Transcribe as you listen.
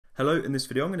Hello, in this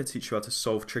video I'm going to teach you how to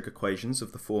solve trig equations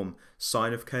of the form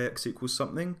sine of kx equals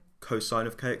something, cosine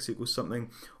of kx equals something,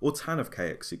 or tan of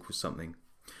kx equals something.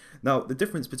 Now, the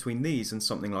difference between these and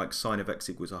something like sine of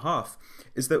x equals a half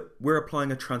is that we're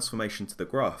applying a transformation to the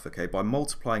graph, okay? By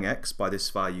multiplying x by this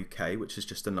value k, which is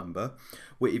just a number,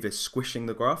 we're either squishing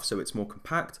the graph so it's more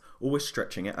compact, or we're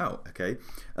stretching it out, okay?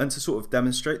 And to sort of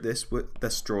demonstrate this,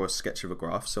 let's draw a sketch of a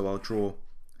graph. So I'll draw,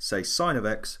 say, sine of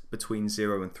x between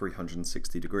 0 and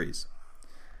 360 degrees.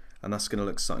 And that's going to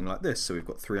look something like this. So we've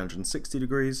got 360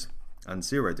 degrees and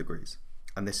 0 degrees.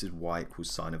 And this is y equals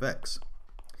sine of x.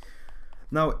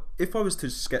 Now, if I was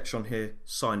to sketch on here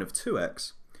sine of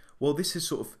 2x, well, this is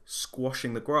sort of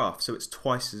squashing the graph, so it's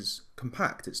twice as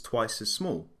compact, it's twice as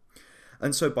small.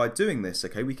 And so by doing this,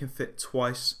 okay, we can fit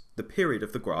twice the period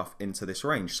of the graph into this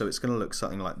range. So it's going to look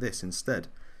something like this instead.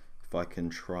 If I can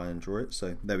try and draw it,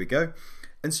 so there we go.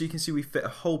 And so you can see we fit a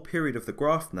whole period of the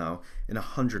graph now in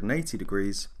 180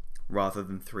 degrees rather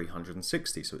than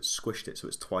 360, so it's squished it, so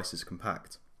it's twice as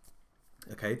compact.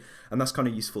 Okay, and that's kind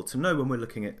of useful to know when we're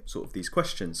looking at sort of these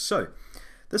questions. So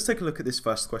let's take a look at this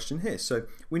first question here. So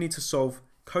we need to solve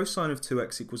cosine of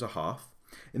 2x equals a half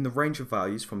in the range of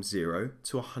values from 0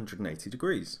 to 180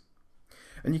 degrees.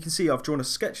 And you can see I've drawn a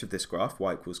sketch of this graph,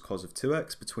 y equals cos of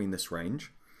 2x, between this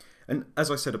range. And as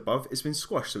I said above, it's been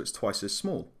squashed, so it's twice as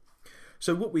small.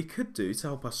 So what we could do to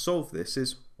help us solve this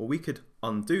is, well, we could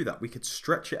undo that. We could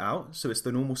stretch it out so it's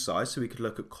the normal size, so we could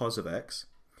look at cos of x.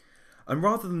 And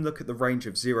rather than look at the range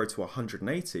of 0 to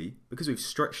 180, because we've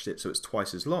stretched it so it's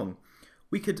twice as long,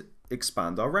 we could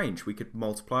expand our range. We could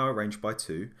multiply our range by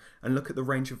 2 and look at the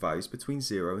range of values between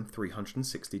 0 and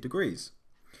 360 degrees.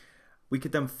 We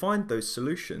could then find those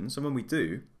solutions, and when we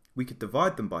do, we could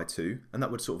divide them by 2, and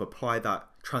that would sort of apply that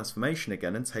transformation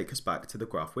again and take us back to the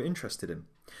graph we're interested in.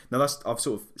 Now I've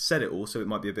sort of said it all, so it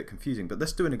might be a bit confusing, but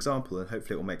let's do an example and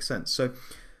hopefully it will make sense. So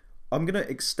I'm going to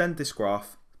extend this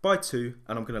graph by 2,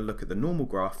 and I'm going to look at the normal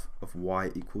graph of y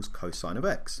equals cosine of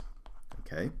x.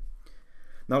 Okay.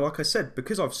 Now, like I said,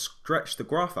 because I've stretched the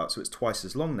graph out so it's twice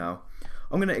as long now,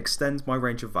 I'm going to extend my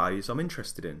range of values I'm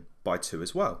interested in by 2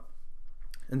 as well.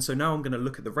 And so now I'm going to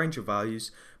look at the range of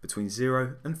values between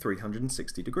 0 and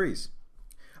 360 degrees.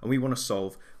 And we want to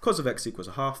solve cos of x equals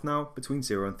a half now between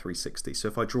 0 and 360. So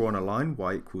if I draw on a line,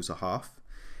 y equals a half,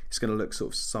 it's going to look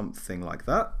sort of something like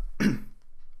that.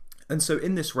 And so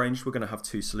in this range, we're going to have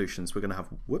two solutions. We're going to have,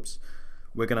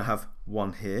 we're going to have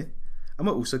one here, and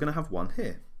we're also going to have one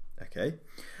here. Okay,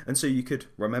 and so you could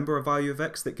remember a value of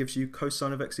x that gives you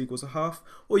cosine of x equals a half,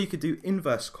 or you could do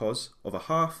inverse cos of a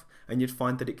half, and you'd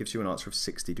find that it gives you an answer of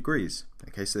 60 degrees.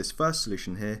 Okay, so this first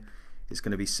solution here is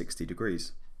going to be 60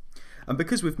 degrees. And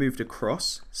because we've moved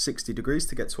across 60 degrees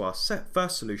to get to our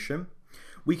first solution,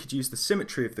 we could use the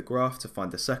symmetry of the graph to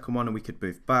find the second one, and we could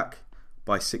move back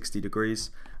by 60 degrees,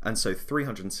 and so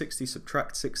 360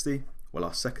 subtract 60, well,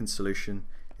 our second solution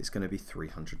is going to be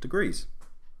 300 degrees.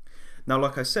 Now,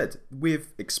 like I said,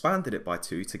 we've expanded it by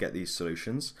 2 to get these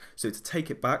solutions, so to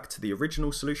take it back to the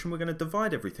original solution, we're going to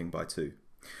divide everything by 2.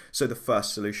 So the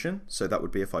first solution, so that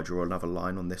would be if I draw another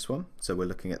line on this one, so we're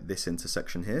looking at this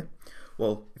intersection here.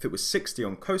 Well, if it was 60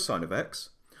 on cosine of x,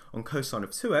 on cosine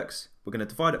of 2x, we're going to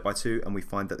divide it by 2, and we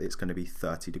find that it's going to be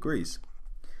 30 degrees.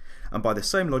 And by the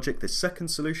same logic, this second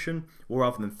solution, well,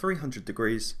 rather than 300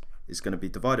 degrees, is going to be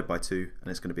divided by 2,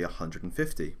 and it's going to be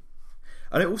 150.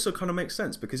 And it also kind of makes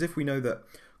sense, because if we know that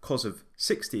cos of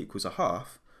 60 equals a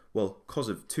half, well, cos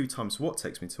of 2 times what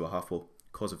takes me to a half? Well,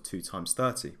 cos of 2 times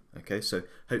 30. Okay, so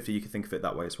hopefully you can think of it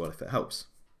that way as well if it helps.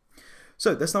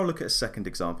 So let's now look at a second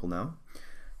example now.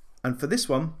 And for this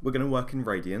one, we're going to work in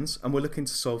radians, and we're looking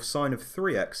to solve sine of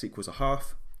 3x equals a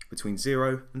half between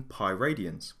 0 and pi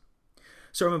radians.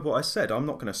 So remember what I said, I'm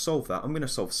not going to solve that. I'm going to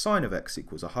solve sine of x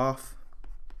equals a half,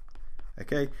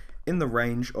 okay, in the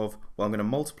range of, well, I'm going to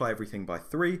multiply everything by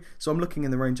 3. So I'm looking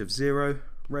in the range of 0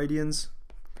 radians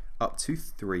up to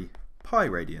 3 pi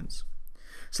radians.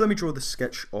 So let me draw the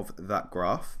sketch of that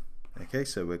graph. Okay,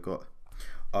 so we've got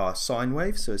our sine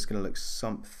wave, so it's going to look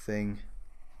something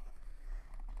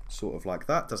sort of like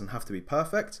that. Doesn't have to be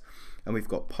perfect. And we've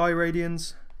got pi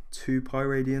radians, 2 pi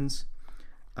radians,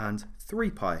 and 3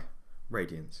 pi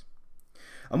radians.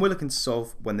 And we're looking to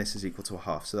solve when this is equal to a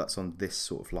half, so that's on this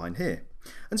sort of line here.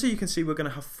 And so you can see we're going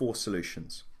to have 4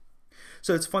 solutions.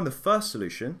 So to find the first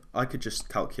solution, I could just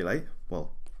calculate,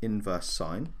 well, inverse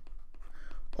sine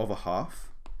of a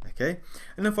half, okay?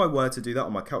 And if I were to do that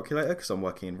on my calculator, because I'm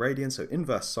working in radians, so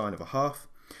inverse sine of a half,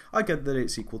 I get that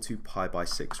it's equal to pi by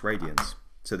 6 radians.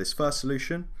 So this first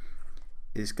solution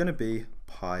is going to be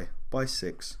pi by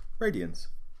 6 radians.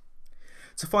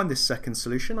 To find this second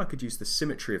solution, I could use the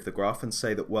symmetry of the graph and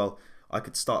say that, well, I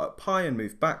could start at pi and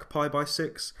move back pi by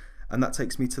 6, and that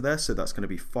takes me to there, so that's going to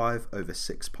be 5 over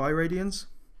 6 pi radians.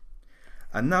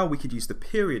 And now we could use the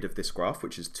period of this graph,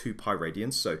 which is 2 pi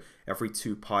radians, so every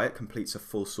 2 pi it completes a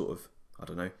full sort of, I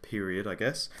don't know, period, I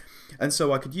guess. And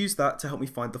so I could use that to help me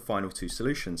find the final two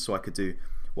solutions. So I could do,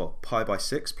 well, pi by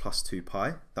 6 plus 2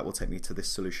 pi, that will take me to this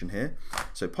solution here.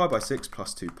 So pi by 6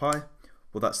 plus 2 pi,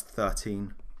 well, that's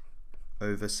 13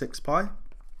 over 6 pi.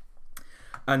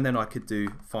 And then I could do,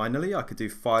 finally, I could do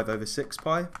 5 over 6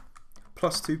 pi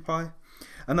plus 2 pi,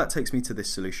 and that takes me to this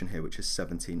solution here, which is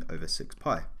 17 over 6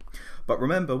 pi. But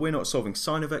remember, we're not solving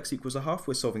sine of x equals a half,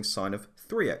 we're solving sine of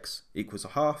 3x equals a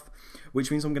half,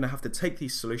 which means I'm going to have to take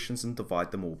these solutions and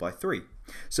divide them all by 3.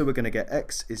 So we're going to get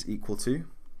x is equal to,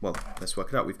 well, let's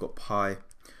work it out. We've got pi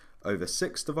over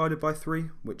 6 divided by 3,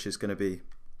 which is going to be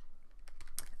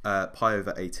pi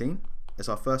over 18 as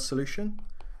our first solution.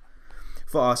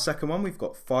 For our second one, we've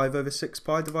got 5 over 6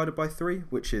 pi divided by 3,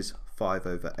 which is 5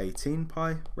 over 18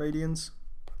 pi radians.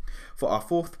 For our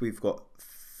fourth, we've got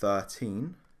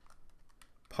 13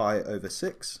 pi over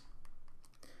 6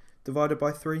 divided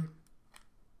by 3.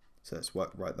 So let's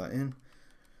write that in.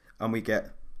 And we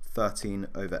get 13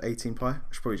 over 18 pi. I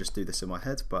should probably just do this in my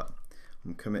head, but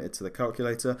I'm committed to the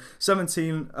calculator.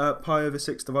 17 pi over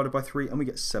 6 divided by 3, and we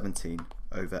get 17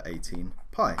 over 18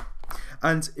 pi.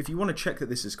 And if you want to check that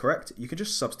this is correct, you can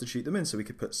just substitute them in. So we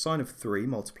could put sine of 3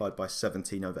 multiplied by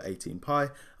 17 over 18 pi,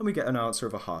 and we get an answer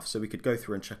of a half. So we could go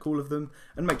through and check all of them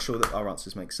and make sure that our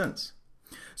answers make sense.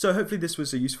 So hopefully this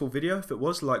was a useful video. If it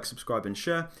was, like, subscribe and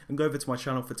share, and go over to my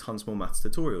channel for tons more maths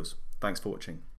tutorials. Thanks for watching.